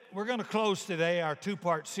we're going to close today our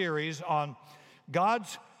two-part series on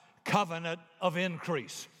God's covenant of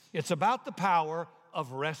increase. It's about the power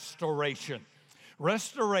of restoration.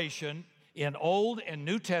 Restoration in Old and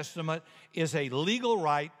New Testament is a legal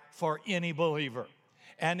right for any believer,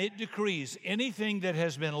 and it decrees anything that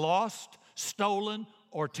has been lost, stolen,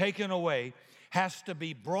 or taken away has to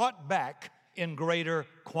be brought back in greater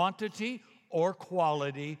quantity or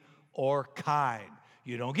quality or kind.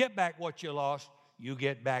 You don't get back what you lost, you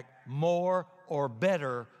get back more or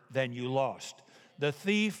better than you lost. The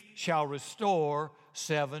thief shall restore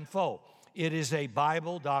sevenfold. It is a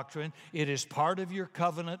Bible doctrine. It is part of your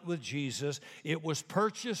covenant with Jesus. It was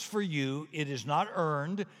purchased for you. It is not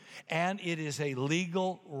earned, and it is a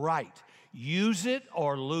legal right. Use it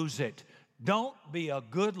or lose it. Don't be a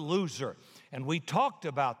good loser. And we talked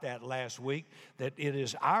about that last week, that it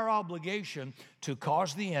is our obligation to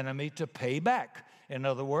cause the enemy to pay back. In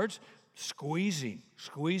other words, squeeze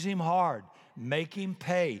him hard, make him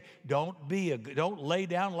pay. Don't lay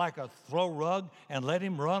down like a throw rug and let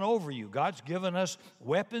him run over you. God's given us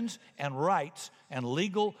weapons and rights and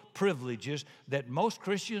legal privileges that most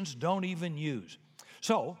Christians don't even use.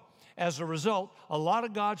 So, as a result, a lot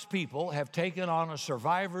of God's people have taken on a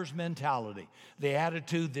survivor's mentality, the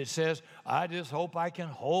attitude that says, I just hope I can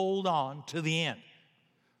hold on to the end.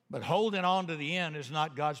 But holding on to the end is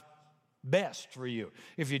not God's best for you.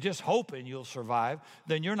 If you're just hoping you'll survive,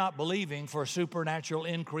 then you're not believing for supernatural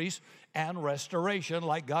increase and restoration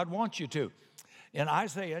like God wants you to. In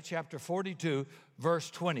Isaiah chapter 42, verse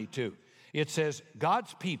 22, it says,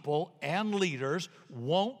 God's people and leaders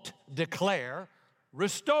won't declare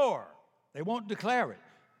restore. They won't declare it.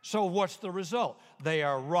 So what's the result? They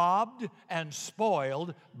are robbed and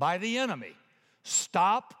spoiled by the enemy.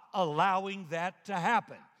 Stop allowing that to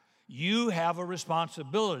happen. You have a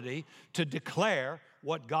responsibility to declare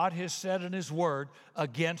what God has said in His Word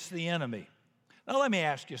against the enemy. Now let me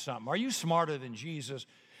ask you something. Are you smarter than Jesus?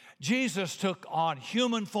 Jesus took on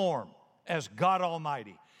human form as God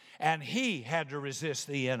Almighty, and He had to resist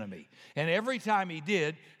the enemy. And every time He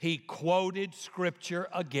did, He quoted Scripture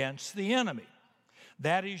against the enemy.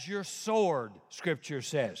 That is your sword, Scripture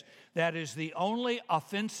says. That is the only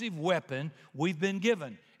offensive weapon we've been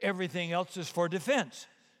given. Everything else is for defense.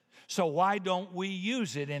 So why don't we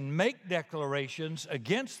use it and make declarations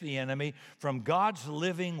against the enemy from God's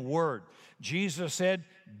living Word? Jesus said,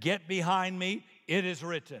 get behind me, it is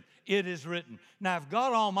written. It is written. Now, if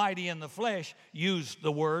God Almighty in the flesh used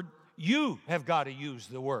the Word, you have got to use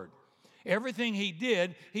the Word. Everything He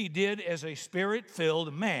did as a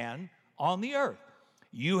Spirit-filled man on the earth.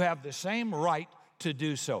 You have the same right to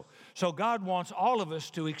do so. So God wants all of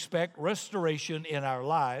us to expect restoration in our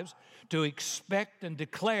lives, to expect and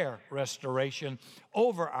declare restoration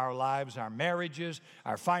over our lives, our marriages,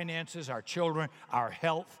 our finances, our children, our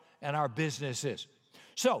health, and our businesses.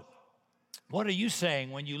 So, what are you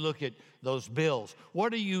saying when you look at those bills?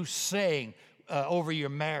 What are you saying over your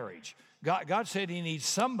marriage? God said He needs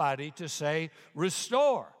somebody to say,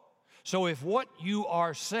 restore. So if what you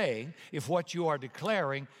are saying, if what you are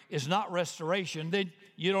declaring is not restoration, then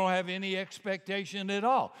you don't have any expectation at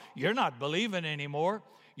all. You're not believing anymore.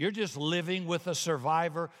 You're just living with a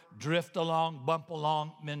survivor, drift along, bump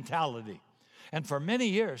along mentality. And for many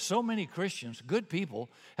years, so many Christians, good people,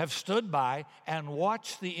 have stood by and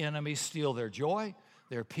watched the enemy steal their joy,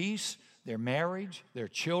 their peace, their marriage, their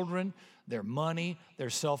children, their money, their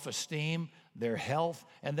self-esteem, their health,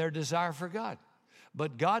 and their desire for God.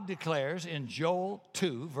 But God declares in Joel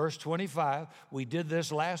 2, verse 25, we did this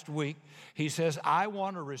last week, He says, I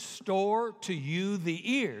want to restore to you the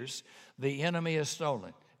years the enemy has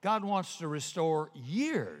stolen. God wants to restore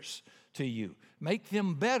years to you, make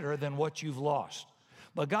them better than what you've lost.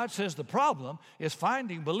 But God says the problem is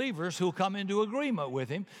finding believers who come into agreement with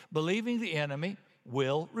Him, believing the enemy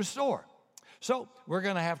will restore. So we're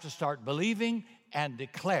going to have to start believing and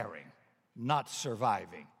declaring, not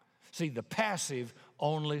surviving. See, the passive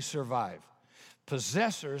only survive.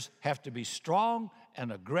 Possessors have to be strong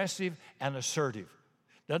and aggressive and assertive.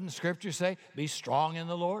 Doesn't Scripture say, be strong in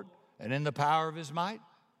the Lord and in the power of His might?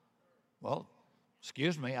 Well,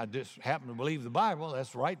 excuse me, I just happen to believe the Bible.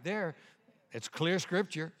 That's right there. It's clear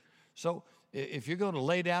Scripture. So if you're going to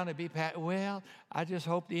lay down and be, well, I just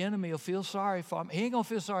hope the enemy will feel sorry for me. He ain't going to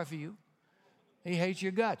feel sorry for you. He hates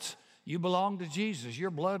your guts. You belong to Jesus. You're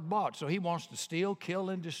blood bought. So He wants to steal, kill,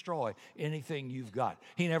 and destroy anything you've got.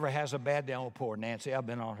 He never has a bad day. Oh, poor Nancy, I've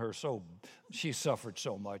been on her she suffered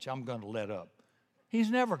so much. I'm going to let up. He's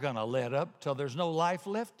never going to let up till there's no life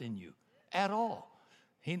left in you at all.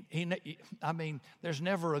 There's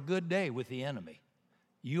never a good day with the enemy.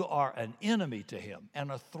 You are an enemy to Him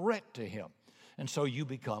and a threat to Him. and so you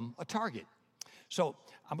become a target. So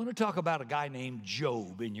I'm going to talk about a guy named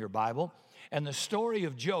Job in your Bible, and the story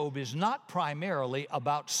of Job is not primarily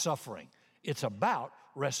about suffering. It's about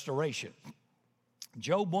restoration.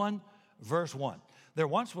 Job 1, verse 1. There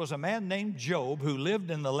once was a man named Job who lived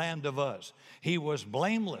in the land of Uz. He was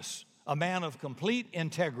blameless, a man of complete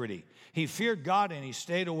integrity. He feared God and he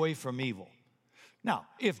stayed away from evil. Now,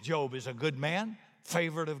 if Job is a good man,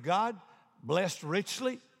 favored of God, blessed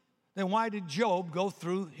richly, then why did Job go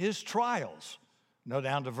through his trials? Go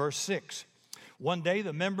down to verse 6. One day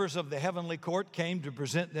the members of the heavenly court came to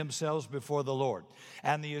present themselves before the Lord,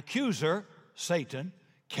 and the accuser, Satan,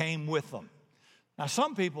 came with them. Now,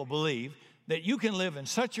 some people believe that you can live in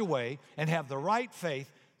such a way and have the right faith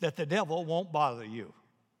that the devil won't bother you.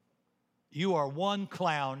 You are one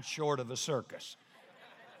clown short of a circus.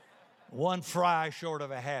 One fry short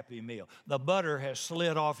of a Happy Meal. The butter has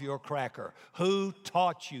slid off your cracker. Who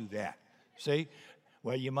taught you that? See?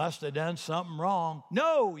 Well, you must have done something wrong.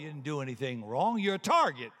 No, you didn't do anything wrong. You're a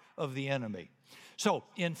target of the enemy. So,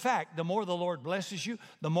 in fact, the more the Lord blesses you,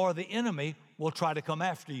 the more the enemy will try to come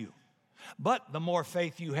after you. But the more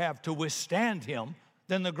faith you have to withstand him,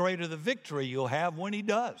 then the greater the victory you'll have when he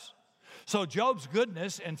does. So Job's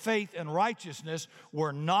goodness and faith and righteousness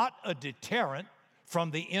were not a deterrent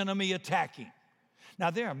from the enemy attacking.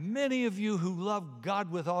 Now, there are many of you who love God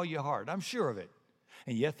with all your heart. I'm sure of it.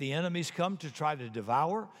 And yet the enemies come to try to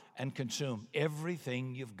devour and consume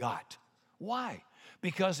everything you've got. Why?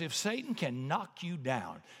 Because if Satan can knock you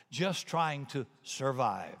down just trying to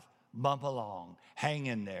survive, bump along, hang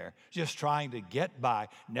in there, just trying to get by,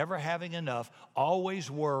 never having enough, always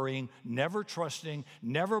worrying, never trusting,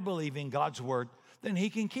 never believing God's word, then he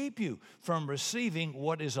can keep you from receiving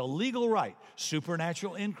what is a legal right,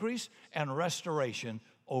 supernatural increase and restoration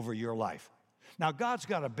over your life. Now, God's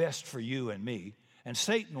got a best for you and me, and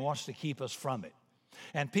Satan wants to keep us from it.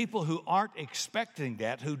 And people who aren't expecting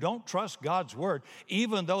that, who don't trust God's word,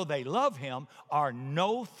 even though they love him, are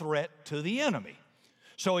no threat to the enemy.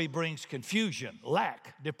 So he brings confusion,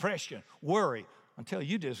 lack, depression, worry, until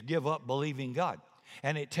you just give up believing God.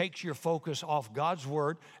 And it takes your focus off God's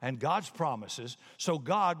word and God's promises, so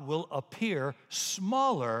God will appear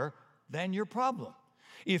smaller than your problem.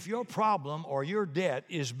 If your problem or your debt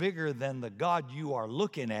is bigger than the God you are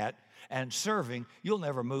looking at and serving, you'll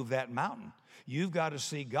never move that mountain. You've got to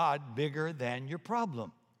see God bigger than your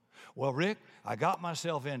problem. Well, Rick, I got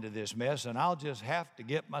myself into this mess, and I'll just have to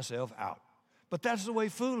get myself out. But that's the way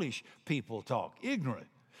foolish people talk, ignorant.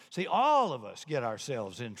 See, all of us get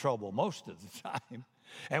ourselves in trouble most of the time.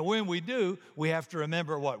 And when we do, we have to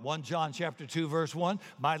remember what? 1 John chapter 2, verse 1,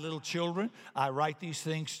 my little children, I write these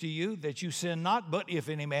things to you that you sin not, but if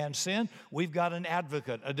any man sin, we've got an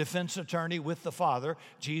advocate, a defense attorney with the Father,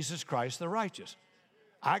 Jesus Christ the righteous.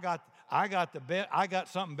 I got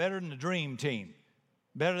something better than the dream team,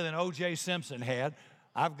 better than O.J. Simpson had.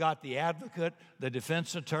 I've got the advocate, the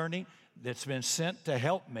defense attorney that's been sent to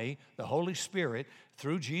help me, the Holy Spirit,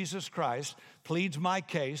 through Jesus Christ, pleads my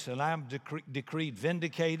case, and I am decreed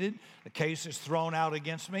vindicated. The case is thrown out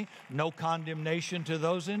against me. No condemnation to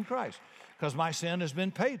those in Christ, because my sin has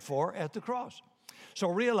been paid for at the cross. So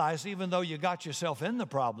realize, even though you got yourself in the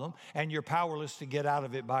problem and you're powerless to get out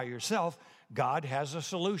of it by yourself, God has a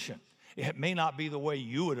solution. It may not be the way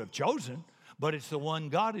you would have chosen, but it's the one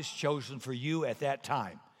God has chosen for you at that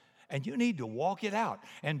time. And you need to walk it out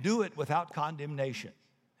and do it without condemnation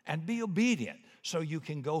and be obedient so you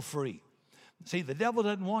can go free. See, the devil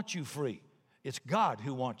doesn't want you free. It's God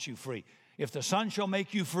who wants you free. If the Son shall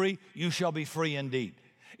make you free, you shall be free indeed.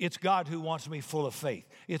 It's God who wants me full of faith.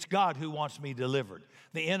 It's God who wants me delivered.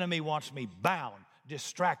 The enemy wants me bound,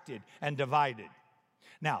 distracted, and divided.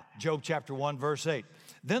 Now, Job chapter 1, verse 8.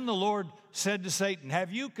 Then the Lord said to Satan,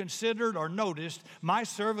 have you considered or noticed my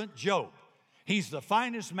servant Job? He's the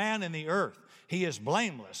finest man in the earth. He is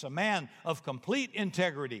blameless, a man of complete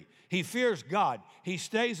integrity. He fears God. He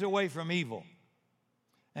stays away from evil.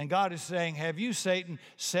 And God is saying, have you, Satan,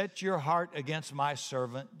 set your heart against my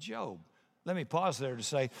servant Job? Let me pause there to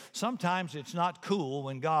say, sometimes it's not cool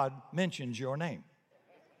when God mentions your name.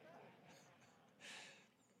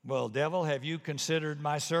 Well, devil, have you considered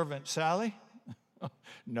my servant Sally?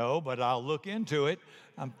 No, but I'll look into it.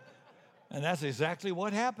 And that's exactly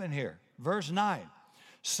what happened here. Verse 9,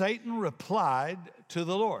 Satan replied to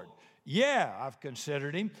the Lord, yeah, I've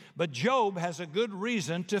considered him, but Job has a good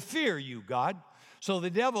reason to fear you, God. So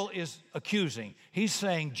the devil is accusing. He's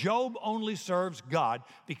saying Job only serves God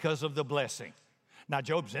because of the blessing. Now,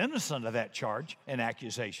 Job's innocent of that charge and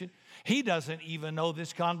accusation. He doesn't even know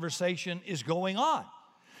this conversation is going on.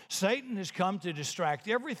 Satan has come to distract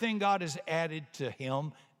everything God has added to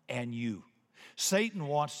him and you. Satan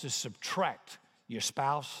wants to subtract your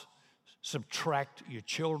spouse, subtract your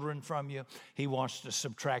children from you. He wants to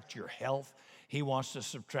subtract your health. He wants to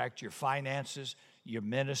subtract your finances, your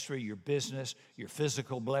ministry, your business, your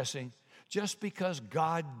physical blessing, just because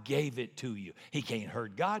God gave it to you. He can't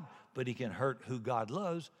hurt God, but he can hurt who God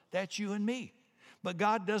loves. That's you and me. But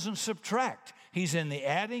God doesn't subtract. He's in the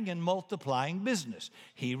adding and multiplying business.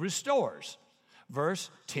 He restores.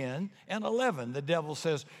 Verse 10 and 11, the devil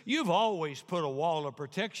says, you've always put a wall of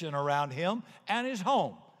protection around him and his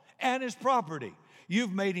home and his property.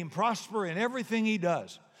 You've made him prosper in everything he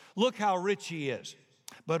does. Look how rich he is.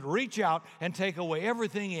 But reach out and take away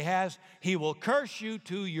everything he has. He will curse you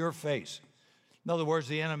to your face. In other words,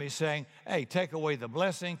 the enemy's saying, hey, take away the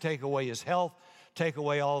blessing, take away his health, take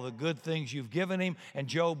away all the good things you've given him, and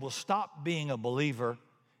Job will stop being a believer,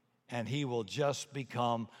 and he will just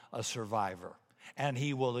become a survivor. And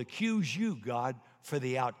he will accuse you, God, for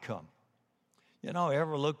the outcome. You know,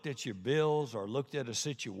 ever looked at your bills or looked at a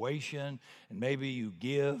situation, and maybe you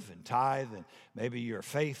give and tithe, and maybe you're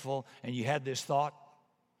faithful, and you had this thought,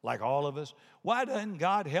 like all of us, why doesn't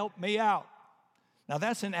God help me out? Now,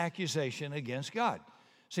 that's an accusation against God.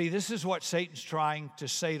 See, this is what Satan's trying to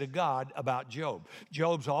say to God about Job.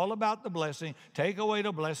 Job's all about the blessing. Take away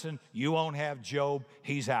the blessing, you won't have Job,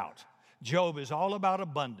 he's out. Job is all about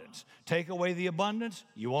abundance. Take away the abundance,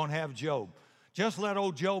 you won't have Job. Just let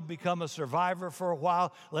old Job become a survivor for a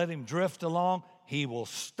while. Let him drift along. He will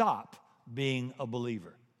stop being a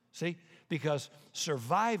believer. See? Because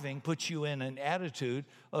surviving puts you in an attitude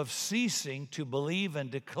of ceasing to believe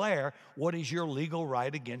and declare what is your legal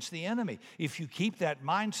right against the enemy. If you keep that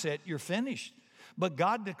mindset, you're finished. But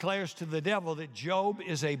God declares to the devil that Job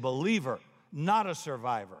is a believer, not a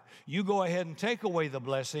survivor. You go ahead and take away the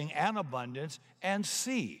blessing and abundance and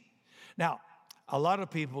see. Now, a lot of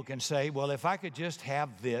people can say, well, if I could just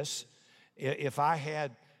have this, if I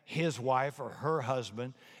had his wife or her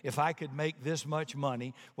husband, if I could make this much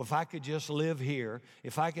money, if I could just live here,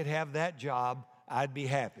 if I could have that job, I'd be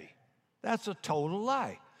happy. That's a total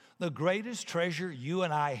lie. The greatest treasure you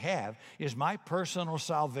and I have is my personal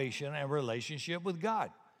salvation and relationship with God.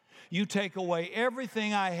 You take away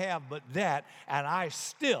everything I have but that, and I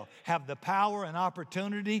still have the power and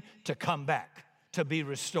opportunity to come back, to be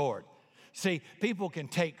restored. See, people can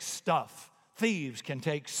take stuff. Thieves can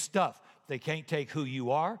take stuff. They can't take who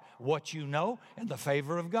you are, what you know, and the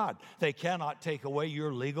favor of God. They cannot take away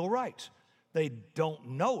your legal rights. They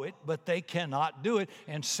don't know it, but they cannot do it.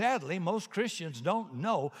 And sadly, most Christians don't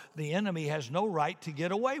know the enemy has no right to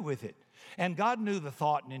get away with it. And God knew the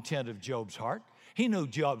thought and intent of Job's heart. He knew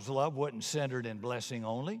Job's love wasn't centered in blessing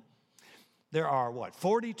only. There are,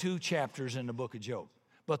 42 chapters in the book of Job.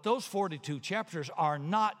 But those 42 chapters are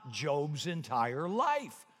not Job's entire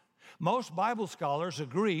life. Most Bible scholars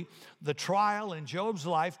agree the trial in Job's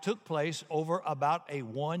life took place over about a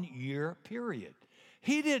 1-year period.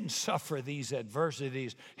 He didn't suffer these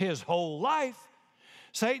adversities his whole life.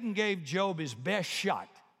 Satan gave Job his best shot,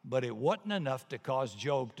 but it wasn't enough to cause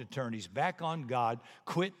Job to turn his back on God,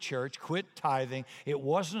 quit church, quit tithing. It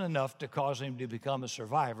wasn't enough to cause him to become a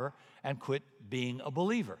survivor and quit being a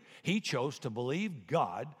believer. He chose to believe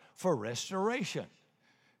God for restoration.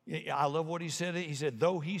 I love what he said. He said,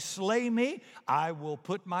 though he slay me, I will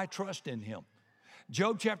put my trust in him.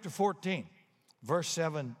 Job chapter 14, verse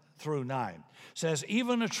 7 through 9 says,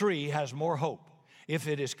 even a tree has more hope. If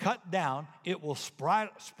it is cut down, it will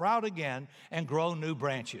sprout again and grow new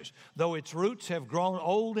branches. Though its roots have grown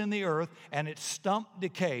old in the earth and its stump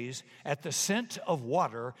decays, at the scent of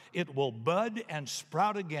water, it will bud and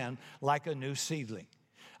sprout again like a new seedling.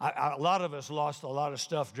 A lot of us lost a lot of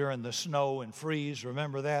stuff during the snow and freeze.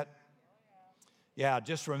 Remember that? Yeah,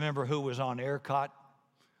 just remember who was on ERCOT.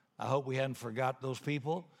 I hope we hadn't forgot those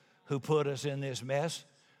people who put us in this mess.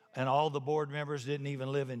 And all the board members didn't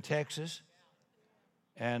even live in Texas.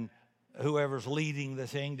 And whoever's leading the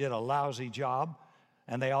thing did a lousy job.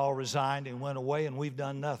 And they all resigned and went away, and we've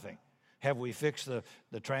done nothing. Have we fixed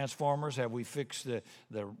the transformers? Have we fixed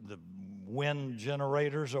the wind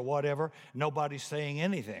generators or whatever? Nobody's saying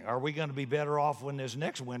anything. Are we going to be better off when this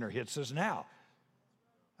next winter hits us now?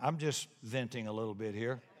 I'm just venting a little bit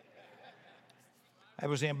here. I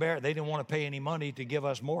was embarrassed. They didn't want to pay any money to give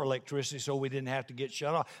us more electricity so we didn't have to get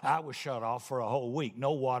shut off. I was shut off for a whole week.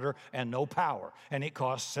 No water and no power. And it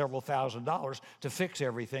cost several $1,000s to fix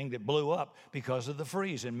everything that blew up because of the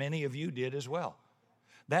freeze. And many of you did as well.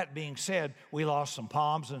 That being said, we lost some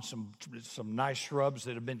palms and some nice shrubs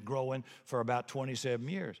that have been growing for about 27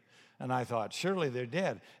 years. And I thought, surely they're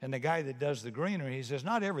dead. And the guy that does the greenery, he says,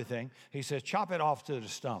 not everything. He says, chop it off to the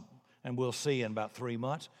stump, and we'll see in about 3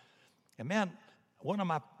 months. And man, One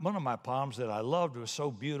of my palms that I loved was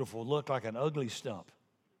so beautiful, looked like an ugly stump.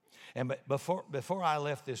 And before I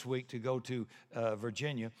left this week to go to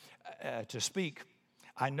Virginia to speak,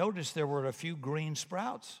 I noticed there were a few green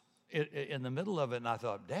sprouts in the middle of it, and I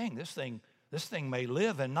thought, dang, this thing may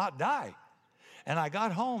live and not die. And I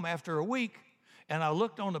got home after a week, and I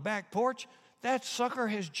looked on the back porch. That sucker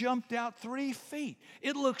has jumped out 3 feet.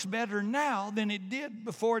 It looks better now than it did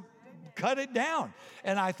before it cut it down.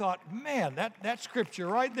 And I thought, man, that scripture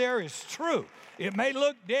right there is true. It may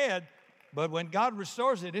look dead, but when God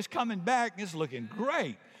restores it, it's coming back and it's looking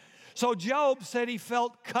great. So Job said he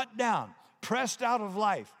felt cut down, pressed out of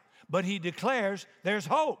life, but he declares there's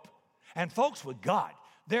hope. And folks, with God,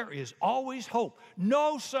 there is always hope.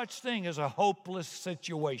 No such thing as a hopeless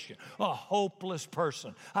situation, a hopeless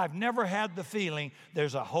person. I've never had the feeling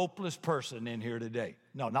there's a hopeless person in here today.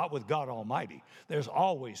 No, not with God Almighty. There's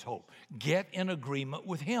always hope. Get in agreement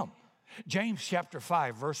with Him. James chapter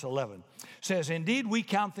 5, verse 11 says, indeed, we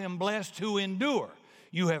count them blessed who endure.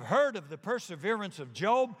 You have heard of the perseverance of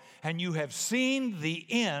Job, and you have seen the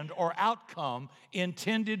end or outcome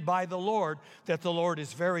intended by the Lord, that the Lord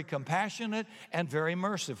is very compassionate and very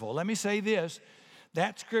merciful. Let me say this.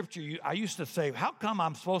 That scripture, I used to say, how come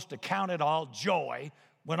I'm supposed to count it all joy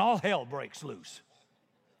when all hell breaks loose?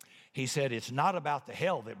 He said, it's not about the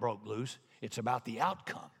hell that broke loose. It's about the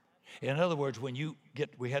outcome. In other words,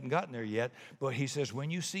 we hadn't gotten there yet, but he says,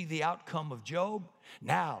 when you see the outcome of Job,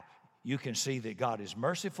 now you can see that God is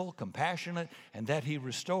merciful, compassionate, and that He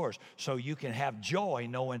restores. So you can have joy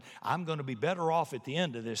knowing I'm going to be better off at the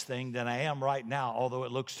end of this thing than I am right now, although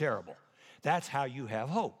it looks terrible. That's how you have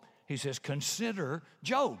hope. He says, consider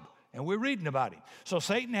Job. And we're reading about him. So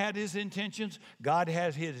Satan had his intentions. God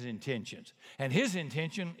has his intentions. And his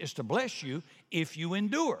intention is to bless you if you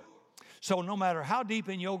endure. So no matter how deep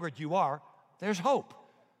in yogurt you are, there's hope.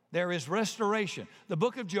 There is restoration. The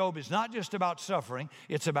book of Job is not just about suffering.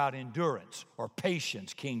 It's about endurance or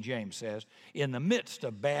patience, King James says, in the midst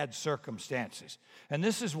of bad circumstances. And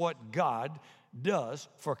this is what God does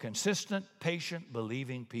for consistent, patient,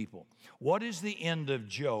 believing people. What is the end of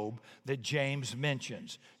Job that James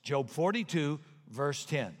mentions? Job 42, verse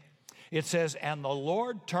 10. It says, and the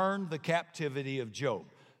Lord turned the captivity of Job.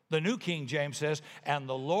 The New King James says, and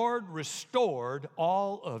the Lord restored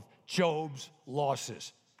all of Job's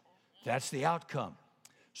losses. That's the outcome.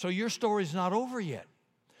 So your story's not over yet.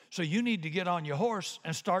 So you need to get on your horse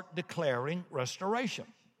and start declaring restoration.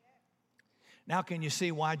 Now, can you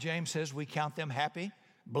see why James says we count them happy,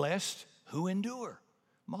 blessed, who endure?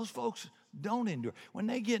 Most folks don't endure. When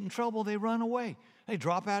they get in trouble, they run away. They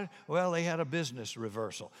drop out. Well, they had a business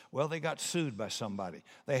reversal. Well, they got sued by somebody.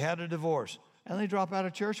 They had a divorce. And they drop out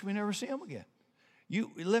of church. We never see them again.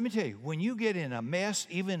 Let me tell you, when you get in a mess,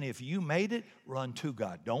 even if you made it, run to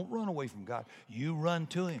God. Don't run away from God. You run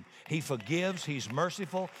to Him. He forgives. He's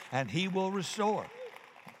merciful. And He will restore.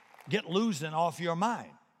 Get losing off your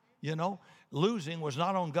mind. You know, losing was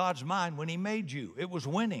not on God's mind when He made you. It was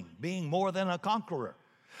winning, being more than a conqueror.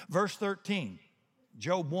 Verse 13,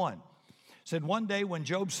 Job 1, said, one day when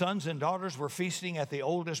Job's sons and daughters were feasting at the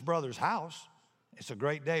oldest brother's house, it's a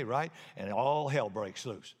great day, right? And all hell breaks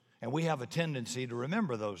loose. And we have a tendency to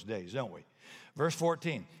remember those days, don't we? Verse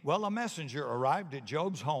 14, well, a messenger arrived at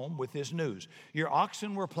Job's home with this news. Your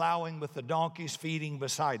oxen were plowing with the donkeys feeding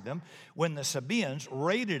beside them when the Sabaeans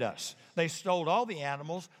raided us. They stole all the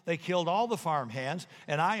animals, they killed all the farm hands,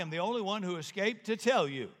 and I am the only one who escaped to tell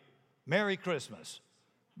you. Merry Christmas.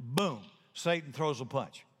 Boom, Satan throws a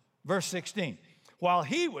punch. Verse 16, while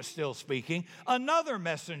he was still speaking, another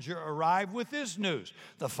messenger arrived with this news.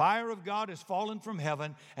 The fire of God has fallen from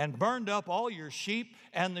heaven and burned up all your sheep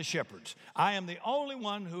and the shepherds. I am the only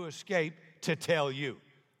one who escaped to tell you.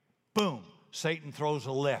 Boom, Satan throws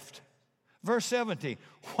a left. Verse 17,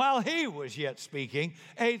 while he was yet speaking,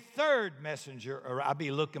 a third messenger arrived. I'll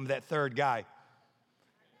be looking for that third guy.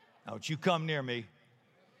 Don't you come near me.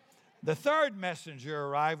 The third messenger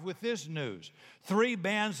arrived with this news. 3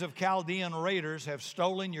 bands of Chaldean raiders have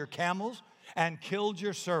stolen your camels and killed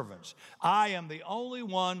your servants. I am the only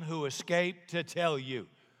one who escaped to tell you.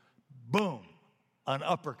 Boom, an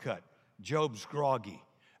uppercut. Job's groggy.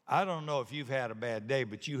 I don't know if you've had a bad day,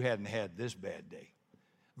 but you hadn't had this bad day.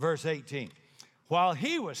 Verse 18, while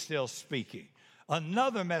he was still speaking,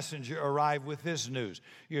 another messenger arrived with this news.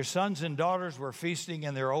 Your sons and daughters were feasting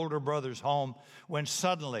in their older brother's home when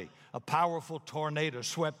suddenly a powerful tornado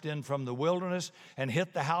swept in from the wilderness and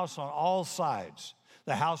hit the house on all sides.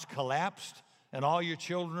 The house collapsed and all your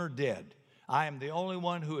children are dead. I am the only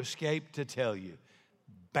one who escaped to tell you.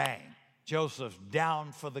 Bang. Joseph's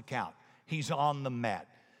down for the count. He's on the mat.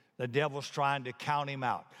 The devil's trying to count him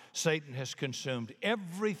out. Satan has consumed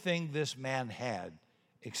everything this man had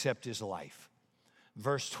except his life.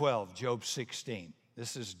 Verse 12, Job 16.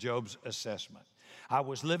 This is Job's assessment. I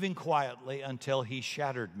was living quietly until he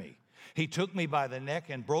shattered me. He took me by the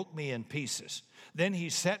neck and broke me in pieces. Then he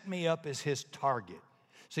set me up as his target.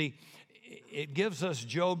 See, it gives us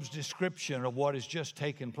Job's description of what has just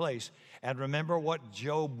taken place. And remember what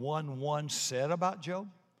Job 1:1 said about Job?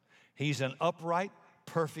 He's an upright,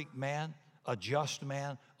 perfect man, a just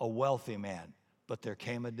man, a wealthy man. But there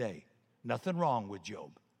came a day. Nothing wrong with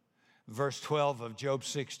Job. Verse 12 of Job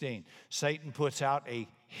 16, Satan puts out a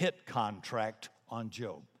hit contract on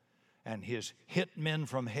Job. And his hit men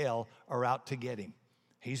from hell are out to get him.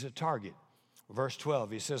 He's a target. Verse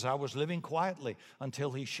 12, he says, I was living quietly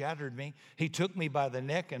until he shattered me. He took me by the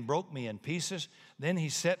neck and broke me in pieces. Then he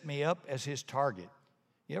set me up as his target.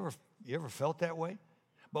 You ever felt that way?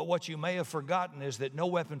 But what you may have forgotten is that no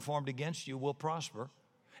weapon formed against you will prosper.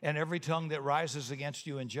 And every tongue that rises against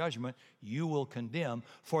you in judgment, you will condemn.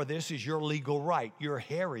 For this is your legal right, your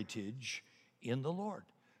heritage in the Lord.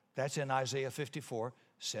 That's in Isaiah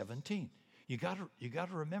 54:17. You got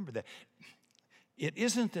to remember that. It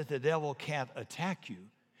isn't that the devil can't attack you.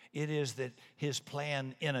 It is that his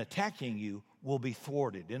plan in attacking you will be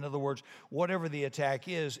thwarted. In other words, whatever the attack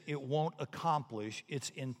is, it won't accomplish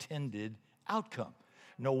its intended outcome.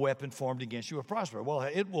 No weapon formed against you will prosper. Well,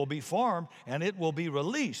 it will be formed and it will be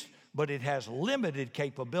released, but it has limited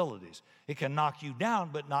capabilities. It can knock you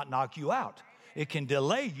down, but not knock you out. It can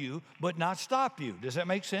delay you, but not stop you. Does that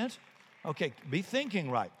make sense? Okay, be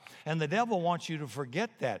thinking right. And the devil wants you to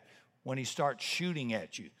forget that when he starts shooting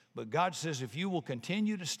at you. But God says if you will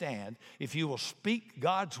continue to stand, if you will speak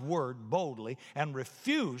God's word boldly and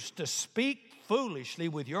refuse to speak foolishly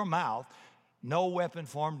with your mouth, no weapon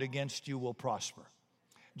formed against you will prosper.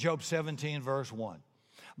 Job 17, verse 1.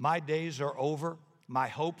 My days are over. My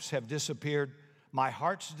hopes have disappeared. My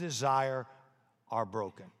heart's desire are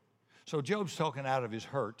broken. So Job's talking out of his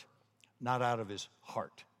hurt, not out of his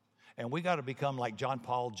heart. And we got to become like John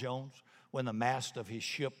Paul Jones when the mast of his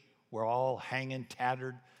ship were all hanging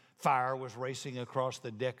tattered. Fire was racing across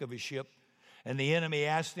the deck of his ship. And the enemy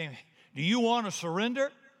asked him, do you want to surrender?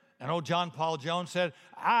 And old John Paul Jones said,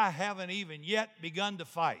 I haven't even yet begun to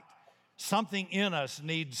fight. Something in us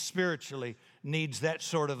spiritually needs that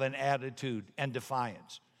sort of an attitude and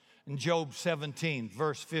defiance. In Job 17,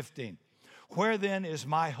 verse 15, where then is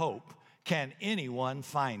my hope? Can anyone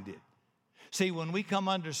find it? See, when we come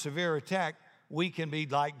under severe attack, we can be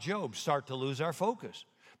like Job, start to lose our focus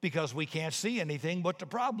because we can't see anything but the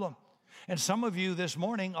problem. And some of you this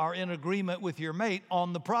morning are in agreement with your mate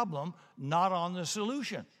on the problem, not on the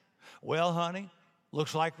solution. Well, honey,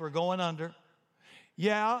 looks like we're going under.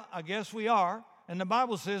 Yeah, I guess we are. And the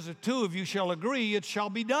Bible says if two of you shall agree, it shall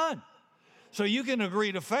be done. So you can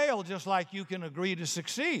agree to fail just like you can agree to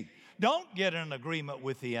succeed. Don't get in agreement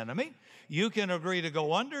with the enemy. You can agree to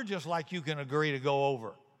go under just like you can agree to go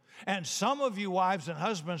over. And some of you wives and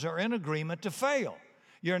husbands are in agreement to fail.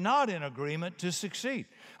 You're not in agreement to succeed.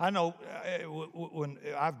 I know when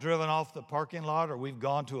I've driven off the parking lot or we've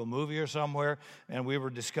gone to a movie or somewhere and we were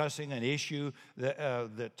discussing an issue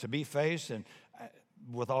that to be faced, and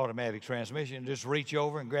with automatic transmission, just reach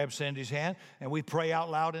over and grab Cindy's hand and we pray out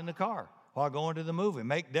loud in the car while going to the movie.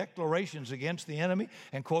 Make declarations against the enemy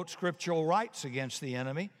and quote scriptural rights against the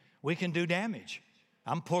enemy. We can do damage.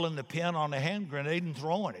 I'm pulling the pin on the hand grenade and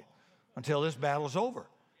throwing it until this battle's over.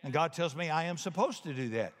 And God tells me I am supposed to do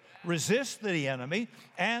that. Resist the enemy,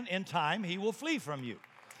 and in time, he will flee from you.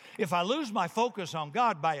 If I lose my focus on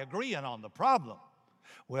God by agreeing on the problem,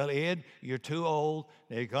 well, Ed, you're too old.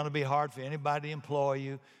 It's going to be hard for anybody to employ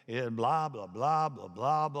you. Blah, blah, blah, blah,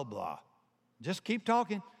 blah, blah, blah. Just keep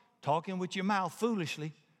talking with your mouth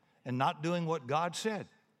foolishly and not doing what God said.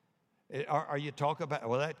 Are you talking about,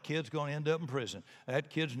 well, that kid's going to end up in prison. That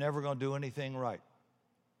kid's never going to do anything right.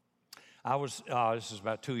 This is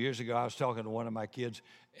about 2 years ago, I was talking to one of my kids,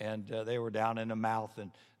 and they were down in the mouth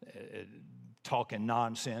and talking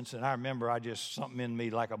nonsense. And I remember something in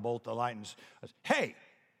me like a bolt of lightning. Hey,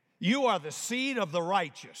 you are the seed of the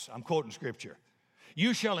righteous. I'm quoting scripture.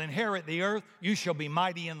 You shall inherit the earth. You shall be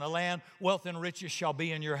mighty in the land. Wealth and riches shall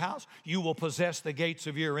be in your house. You will possess the gates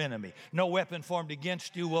of your enemy. No weapon formed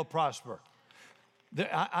against you will prosper.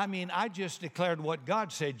 I just declared what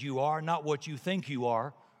God said you are, not what you think you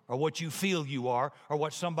are, or what you feel you are, or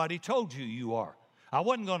what somebody told you you are. I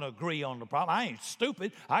wasn't going to agree on the problem. I ain't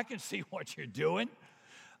stupid. I can see what you're doing.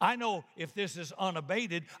 I know if this is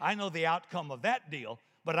unabated, I know the outcome of that deal.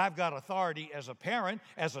 but I've got authority as a parent,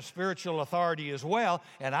 as a spiritual authority as well,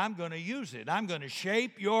 and I'm going to use it. I'm going to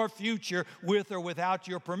shape your future with or without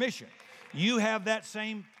your permission. You have that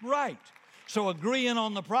same right. So agreeing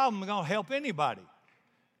on the problem is going to help anybody.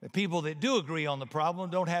 The people that do agree on the problem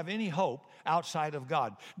don't have any hope outside of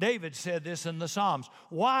God. David said this in the Psalms,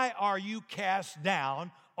 "Why are you cast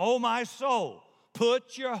down, O my soul?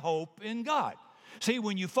 Put your hope in God." See,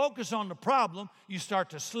 when you focus on the problem, you start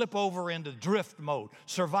to slip over into drift mode,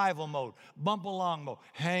 survival mode, bump along mode,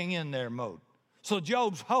 hang in there mode. So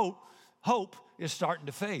Job's hope is starting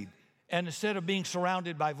to fade. And instead of being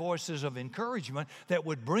surrounded by voices of encouragement that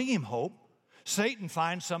would bring him hope, Satan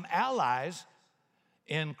finds some allies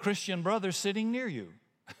in Christian brothers sitting near you.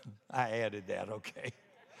 I added that, okay.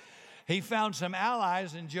 He found some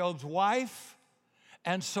allies in Job's wife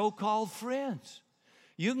and so-called friends.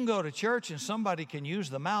 You can go to church and somebody can use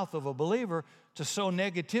the mouth of a believer to sow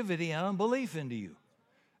negativity and unbelief into you.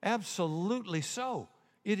 Absolutely so.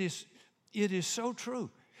 It is so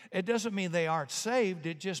true. It doesn't mean they aren't saved.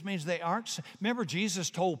 It just means they aren't. Remember, Jesus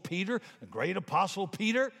told Peter, the great apostle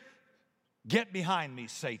Peter, "Get behind me,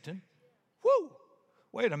 Satan." Woo!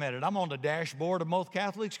 Wait a minute, I'm on the dashboard of most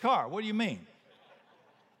Catholics' car. What do you mean?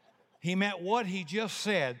 He meant what he just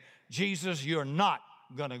said. Jesus, you're not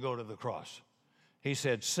going to go to the cross. He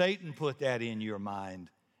said, Satan put that in your mind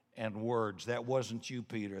and words. That wasn't you,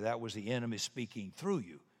 Peter. That was the enemy speaking through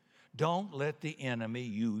you. Don't let the enemy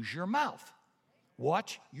use your mouth.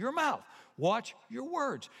 Watch your mouth. Watch your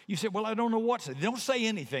words. You say, well, I don't know what to say. Don't say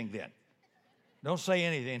anything then. Don't say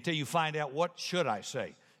anything until you find out what should I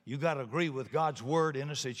say. You got to agree with God's word in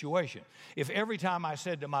a situation. If every time I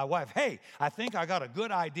said to my wife, hey, I think I got a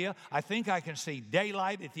good idea, I think I can see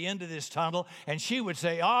daylight at the end of this tunnel, and she would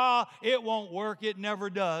say, it won't work, it never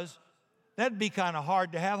does, that'd be kind of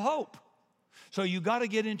hard to have hope. So you got to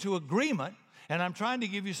get into agreement, and I'm trying to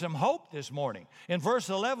give you some hope this morning. In verse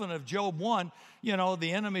 11 of Job 1,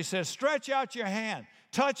 the enemy says, stretch out your hand,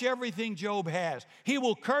 touch everything Job has. He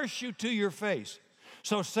will curse you to your face.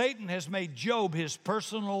 So Satan has made Job his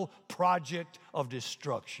personal project of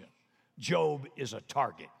destruction. Job is a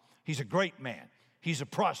target. He's a great man. He's a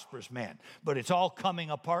prosperous man. But it's all coming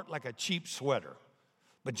apart like a cheap sweater.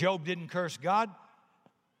 But Job didn't curse God.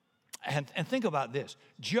 And think about this.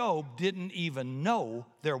 Job didn't even know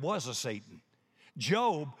there was a Satan.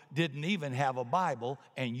 Job didn't even have a Bible,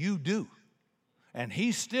 and you do. And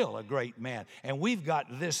he's still a great man. And we've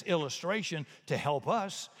got this illustration to help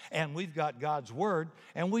us, and we've got God's word,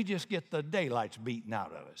 and we just get the daylights beaten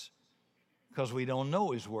out of us because we don't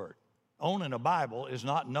know his word. Owning a Bible is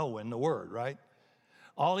not knowing the word, right?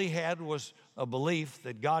 All he had was a belief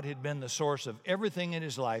that God had been the source of everything in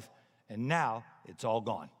his life, and now it's all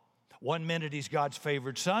gone. One minute he's God's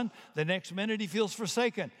favored son, the next minute he feels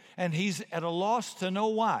forsaken, and he's at a loss to know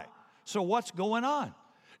why. So what's going on?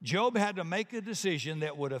 Job had to make a decision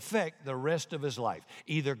that would affect the rest of his life.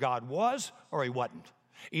 Either God was or he wasn't.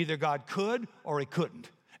 Either God could or he couldn't.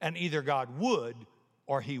 And either God would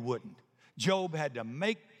or he wouldn't. Job had to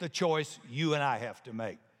make the choice you and I have to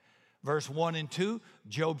make. Verse 1 and 2,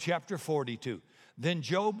 Job chapter 42. Then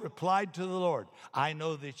Job replied to the Lord, I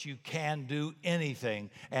know that you can do anything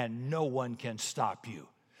and no one can stop you.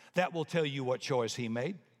 That will tell you what choice he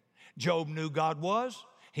made. Job knew God was,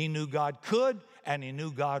 he knew God could, and he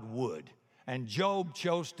knew God would. And Job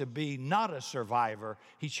chose to be not a survivor.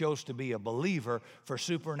 He chose to be a believer for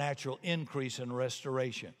supernatural increase and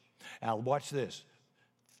restoration. Now watch this.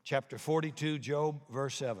 Chapter 42, Job,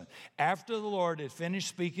 verse 7. After the Lord had finished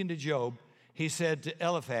speaking to Job, he said to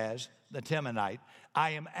Eliphaz, the Temanite,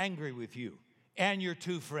 I am angry with you and your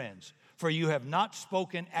two friends, for you have not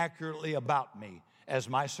spoken accurately about me, as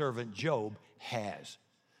my servant Job has.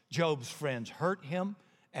 Job's friends hurt him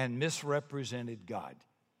and misrepresented God.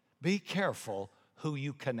 Be careful who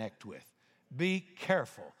you connect with. Be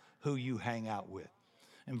careful who you hang out with.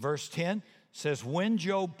 And verse 10 says, when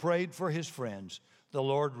Job prayed for his friends, the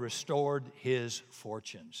Lord restored his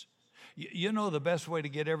fortunes. You know the best way to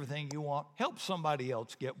get everything you want? Help somebody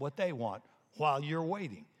else get what they want while you're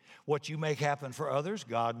waiting. What you make happen for others,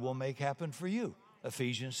 God will make happen for you.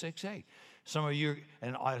 Ephesians 6:8. Some of you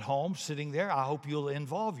at home sitting there, I hope you'll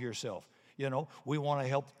involve yourself. We want to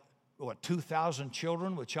help 2,000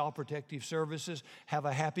 children with Child Protective Services have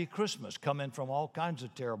a happy Christmas coming from all kinds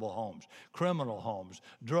of terrible homes, criminal homes,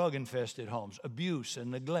 drug-infested homes, abuse and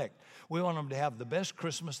neglect. We want them to have the best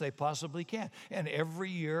Christmas they possibly can. And every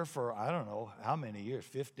year for, I don't know how many years,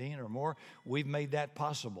 15 or more, we've made that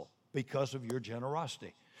possible because of your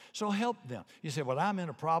generosity. So help them. You say, well, I'm in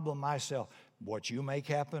a problem myself. What you make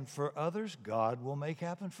happen for others, God will make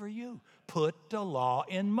happen for you. Put the law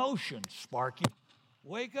in motion, Sparky.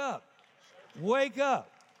 Wake up. Wake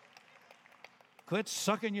up. Quit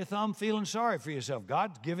sucking your thumb, feeling sorry for yourself.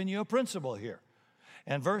 God's giving you a principle here.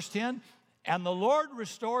 And verse 10, and the Lord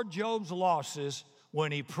restored Job's losses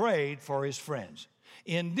when he prayed for his friends.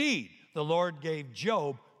 Indeed, the Lord gave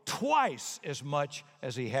Job twice as much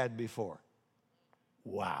as he had before.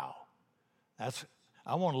 Wow.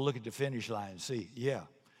 I want to look at the finish line and see, yeah,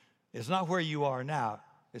 it's not where you are now,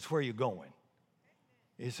 it's where you're going.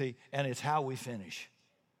 You see, and it's how we finish.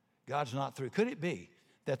 God's not through. Could it be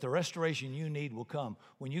that the restoration you need will come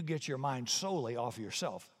when you get your mind solely off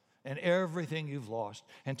yourself and everything you've lost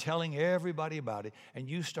and telling everybody about it, and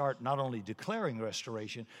you start not only declaring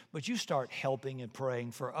restoration, but you start helping and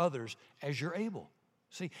praying for others as you're able?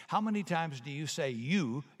 See, how many times do you say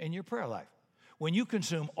you in your prayer life? When you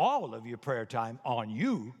consume all of your prayer time on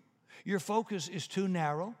you, your focus is too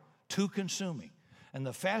narrow, too consuming. And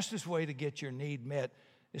the fastest way to get your need met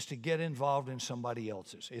is to get involved in somebody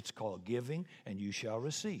else's. It's called giving, and you shall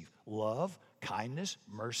receive. Love, kindness,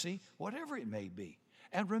 mercy, whatever it may be.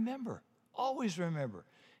 And remember, always remember,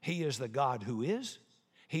 He is the God who is,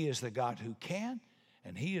 He is the God who can,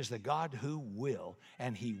 and He is the God who will,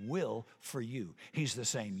 and He will for you. He's the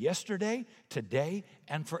same yesterday, today,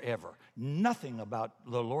 and forever. Nothing about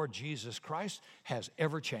the Lord Jesus Christ has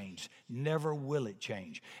ever changed. Never will it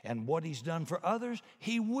change. And what He's done for others,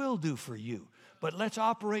 He will do for you. But let's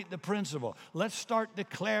operate the principle. Let's start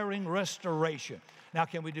declaring restoration. Now,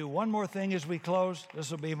 can we do one more thing as we close? This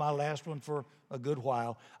will be my last one for a good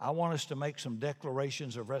while. I want us to make some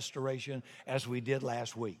declarations of restoration as we did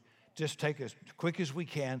last week. Just take as quick as we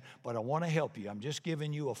can, but I want to help you. I'm just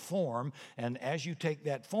giving you a form, and as you take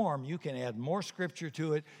that form, you can add more scripture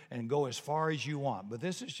to it and go as far as you want. But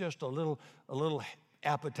this is just a little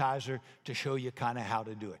appetizer to show you kind of how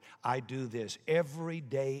to do it. I do this every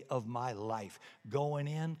day of my life, going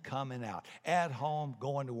in, coming out, at home,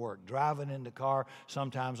 going to work, driving in the car,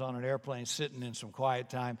 sometimes on an airplane, sitting in some quiet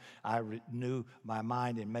time. I renew my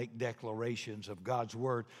mind and make declarations of God's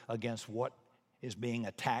word against what is being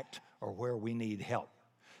attacked or where we need help.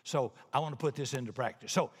 So I want to put this into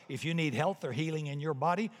practice. So if you need health or healing in your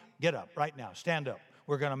body, get up right now, stand up.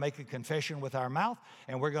 We're going to make a confession with our mouth,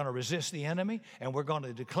 and we're going to resist the enemy, and we're going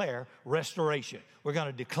to declare restoration. We're going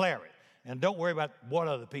to declare it. And don't worry about what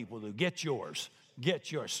other people do. Get yours.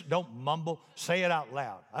 Get yours. Don't mumble. Say it out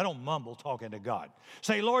loud. I don't mumble talking to God.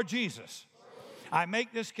 Say, Lord Jesus, I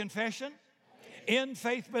make this confession in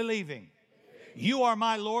faith believing. You are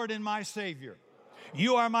my Lord and my Savior.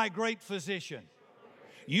 You are my great physician.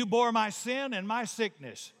 You bore my sin and my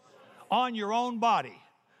sickness on your own body,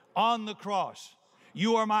 on the cross.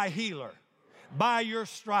 You are my healer. By your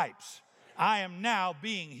stripes, I am now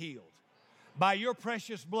being healed. By your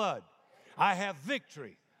precious blood, I have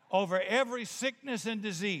victory over every sickness and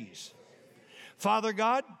disease. Father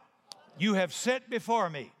God, you have set before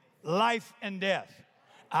me life and death.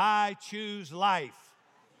 I choose life.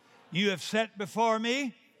 You have set before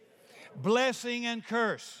me blessing and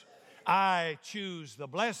curse. I choose the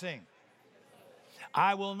blessing.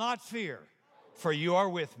 I will not fear, for you are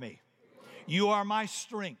with me. You are my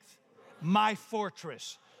strength, my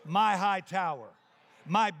fortress, my high tower,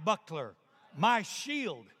 my buckler, my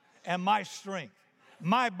shield, and my strength.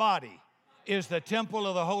 My body is the temple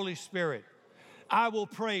of the Holy Spirit. I will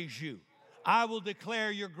praise you. I will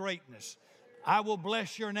declare your greatness. I will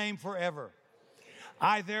bless your name forever.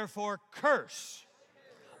 I therefore curse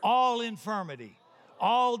all infirmity,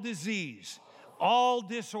 all disease, all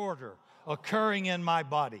disorder occurring in my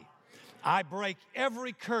body. I break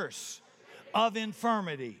every curse of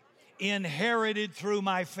infirmity inherited through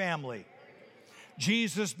my family.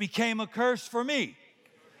 Jesus became a curse for me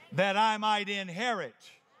that I might inherit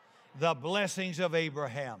the blessings of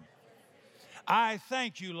Abraham. I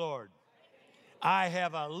thank you, Lord. I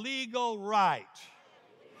have a legal right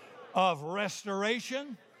of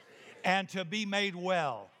restoration and to be made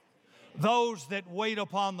well. Those that wait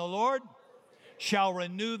upon the Lord shall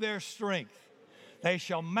renew their strength. They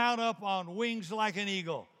shall mount up on wings like an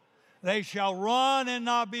eagle. They shall run and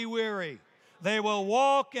not be weary. They will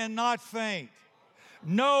walk and not faint.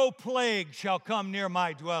 No plague shall come near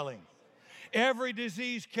my dwelling. Every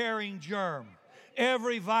disease-carrying germ,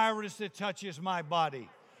 every virus that touches my body,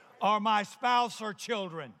 or my spouse or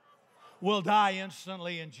children, will die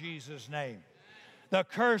instantly in Jesus' name. The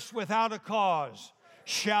curse without a cause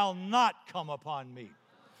shall not come upon me.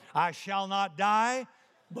 I shall not die,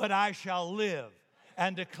 but I shall live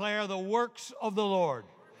and declare the works of the Lord.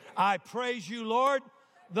 I praise you, Lord.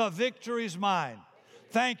 The victory is mine.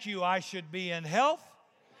 Thank you. I should be in health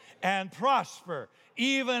and prosper,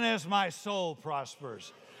 even as my soul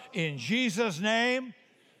prospers. In Jesus' name,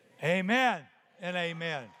 amen and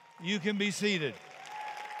amen. You can be seated.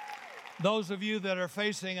 Those of you that are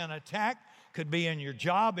facing an attack, could be in your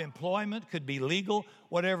job, employment, could be legal,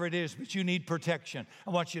 whatever it is, but you need protection.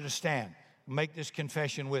 I want you to stand. Make this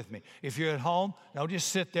confession with me. If you're at home, don't just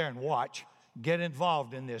sit there and watch. Get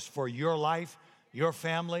involved in this for your life, your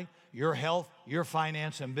family, your health, your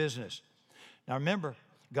finance, and business. Now remember,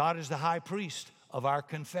 God is the high priest of our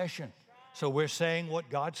confession. So we're saying what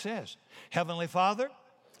God says. Heavenly Father,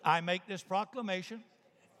 I make this proclamation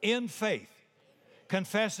in faith,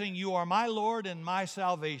 confessing you are my Lord and my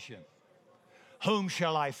salvation. Whom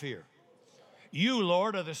shall I fear? You,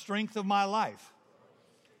 Lord, are the strength of my life.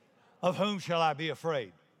 Of whom shall I be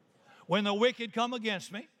afraid? When the wicked come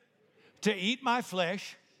against me to eat my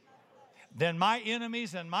flesh, then my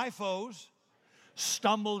enemies and my foes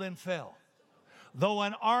stumbled and fell. Though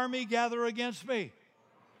an army gather against me,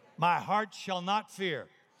 my heart shall not fear.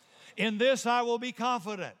 In this I will be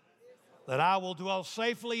confident, that I will dwell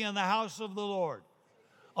safely in the house of the Lord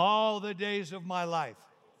all the days of my life.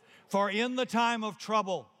 For in the time of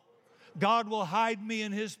trouble, God will hide me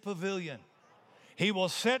in his pavilion. He will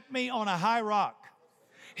set me on a high rock.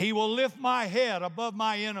 He will lift my head above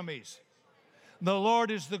my enemies. The Lord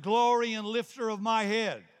is the glory and lifter of my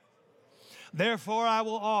head. Therefore I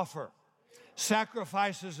will offer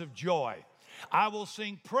sacrifices of joy. I will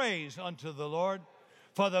sing praise unto the Lord,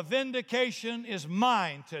 for the vindication is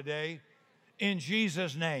mine today, in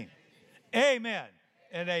Jesus' name. Amen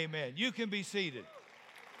and amen. You can be seated.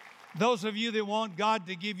 Those of you that want God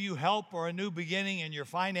to give you help or a new beginning in your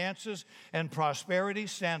finances and prosperity,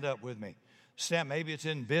 stand up with me. Stand. Maybe it's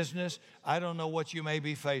in business. I don't know what you may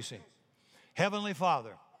be facing. Heavenly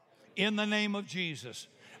Father, in the name of Jesus,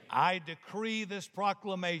 I decree this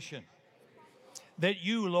proclamation that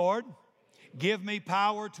you, Lord, give me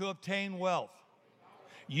power to obtain wealth.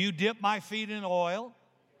 You dip my feet in oil.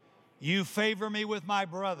 You favor me with my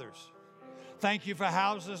brothers. Thank you for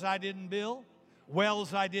houses I didn't build,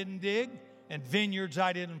 wells I didn't dig, and vineyards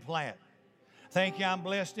I didn't plant. Thank you, I'm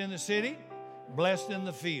blessed in the city, blessed in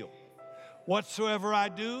the field. Whatsoever I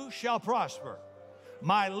do shall prosper.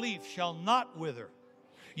 My leaf shall not wither.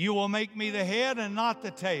 You will make me the head and not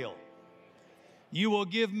the tail. You will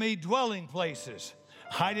give me dwelling places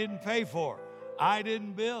I didn't pay for, I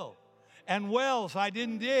didn't build, and wells I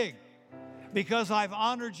didn't dig, because I've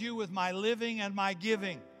honored you with my living and my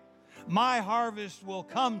giving. My harvest will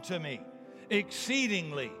come to me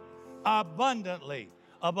exceedingly, abundantly,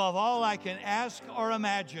 above all I can ask or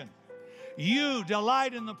imagine. You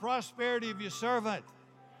delight in the prosperity of your servant.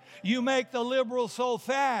 You make the liberal soul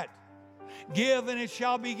fat. Give, and it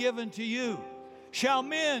shall be given to you. Shall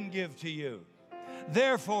men give to you?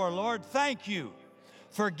 Therefore, Lord, thank you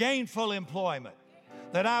for gainful employment,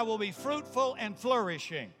 that I will be fruitful and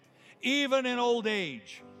flourishing, even in old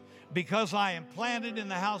age, because I am planted in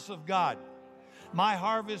the house of God. My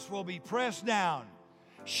harvest will be pressed down,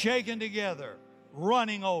 shaken together,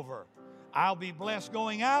 running over. I'll be blessed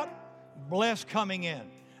going out, blessed coming in.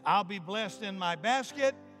 I'll be blessed in my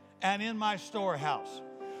basket and in my storehouse.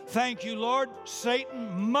 Thank you, Lord.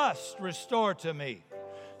 Satan must restore to me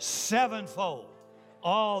sevenfold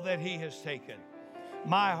all that he has taken.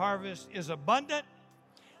 My harvest is abundant.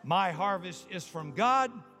 My harvest is from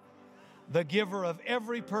God, the giver of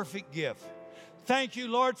every perfect gift. Thank you,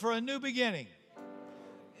 Lord, for a new beginning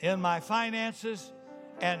in my finances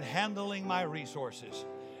and handling my resources.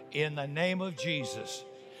 In the name of Jesus.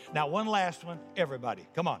 Now, one last one. Everybody,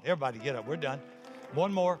 come on. Everybody get up. We're done.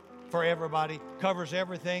 One more for everybody. Covers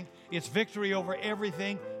everything. It's victory over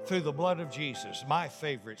everything through the blood of Jesus. My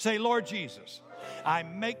favorite. Say, Lord Jesus, I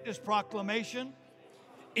make this proclamation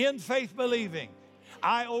in faith believing.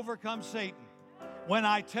 I overcome Satan when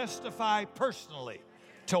I testify personally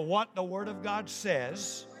to what the Word of God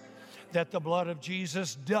says that the blood of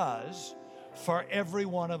Jesus does for every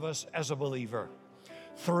one of us as a believer.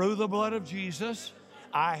 Through the blood of Jesus,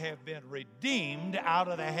 I have been redeemed out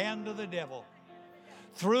of the hand of the devil.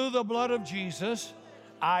 Through the blood of Jesus,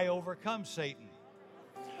 I overcome Satan.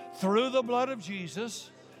 Through the blood of Jesus,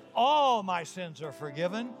 all my sins are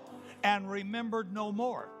forgiven and remembered no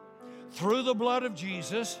more. Through the blood of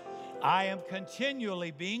Jesus, I am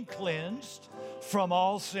continually being cleansed from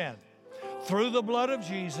all sin. Through the blood of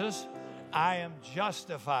Jesus, I am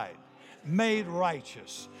justified, made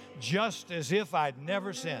righteous, just as if I'd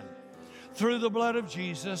never sinned. Through the blood of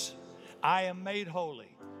Jesus, I am made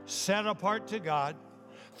holy, set apart to God.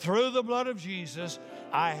 Through the blood of Jesus,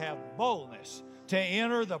 I have boldness to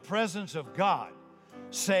enter the presence of God,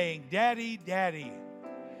 saying, Daddy, Daddy.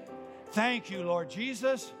 Thank you, Lord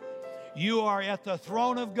Jesus. You are at the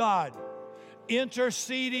throne of God,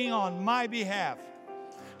 interceding on my behalf,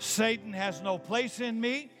 Satan has no place in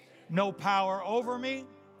me, no power over me,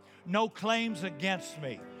 no claims against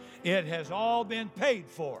me. It has all been paid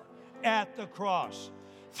for at the cross.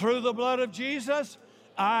 Through the blood of Jesus,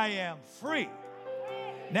 I am free.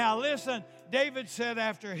 Now listen, David said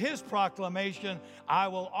after his proclamation, I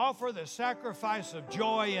will offer the sacrifice of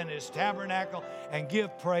joy in his tabernacle and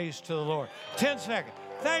give praise to the Lord. 10 seconds.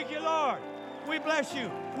 Thank you, Lord. We bless you.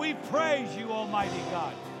 We praise you, Almighty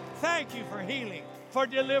God. Thank you for healing, for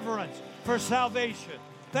deliverance, for salvation.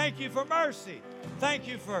 Thank you for mercy. Thank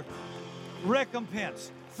you for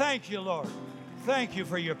recompense. Thank you, Lord. Thank you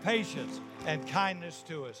for your patience and kindness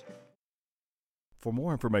to us. For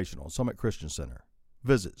more information on Summit Christian Center,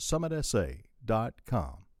 visit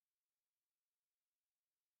summitsa.com.